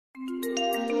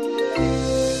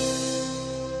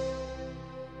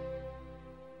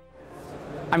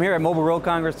I'm here at Mobile World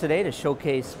Congress today to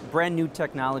showcase brand new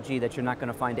technology that you're not going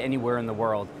to find anywhere in the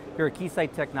world. Here at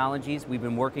Keysight Technologies, we've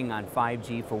been working on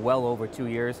 5G for well over 2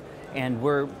 years, and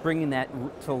we're bringing that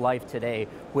to life today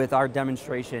with our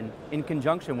demonstration in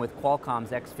conjunction with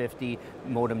Qualcomm's X50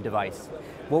 modem device.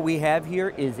 What we have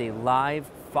here is a live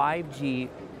 5G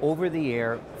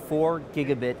over-the-air 4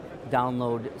 gigabit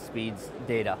download speeds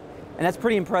data. And that's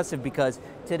pretty impressive because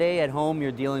today at home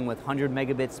you're dealing with 100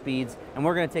 megabit speeds, and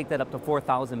we're going to take that up to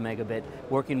 4,000 megabit,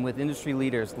 working with industry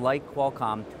leaders like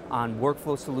Qualcomm on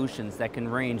workflow solutions that can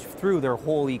range through their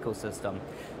whole ecosystem.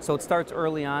 So it starts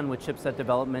early on with chipset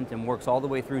development and works all the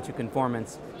way through to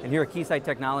conformance. And here at Keysight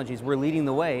Technologies, we're leading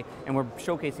the way, and we're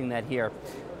showcasing that here.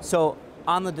 So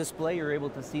on the display, you're able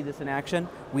to see this in action.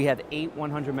 We have 8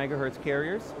 100 megahertz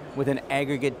carriers with an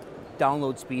aggregate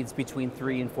download speeds between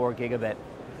 3 and 4 gigabit.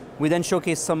 We then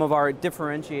showcase some of our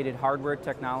differentiated hardware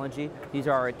technology. These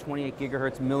are our 28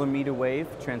 gigahertz millimeter wave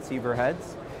transceiver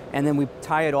heads. And then we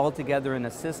tie it all together in a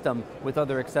system with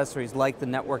other accessories like the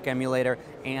network emulator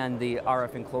and the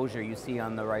RF enclosure you see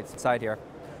on the right side here.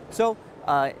 So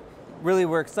really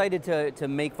we're excited to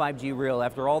make 5G real.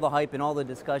 After all the hype and all the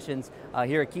discussions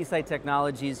here at Keysight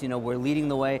Technologies, we're leading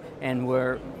the way, and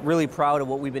we're really proud of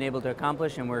what we've been able to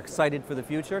accomplish, and we're excited for the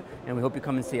future, and we hope you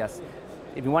come and see us.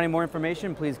 If you want any more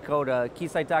information, please go to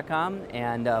keysight.com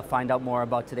and find out more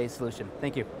about today's solution.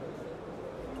 Thank you.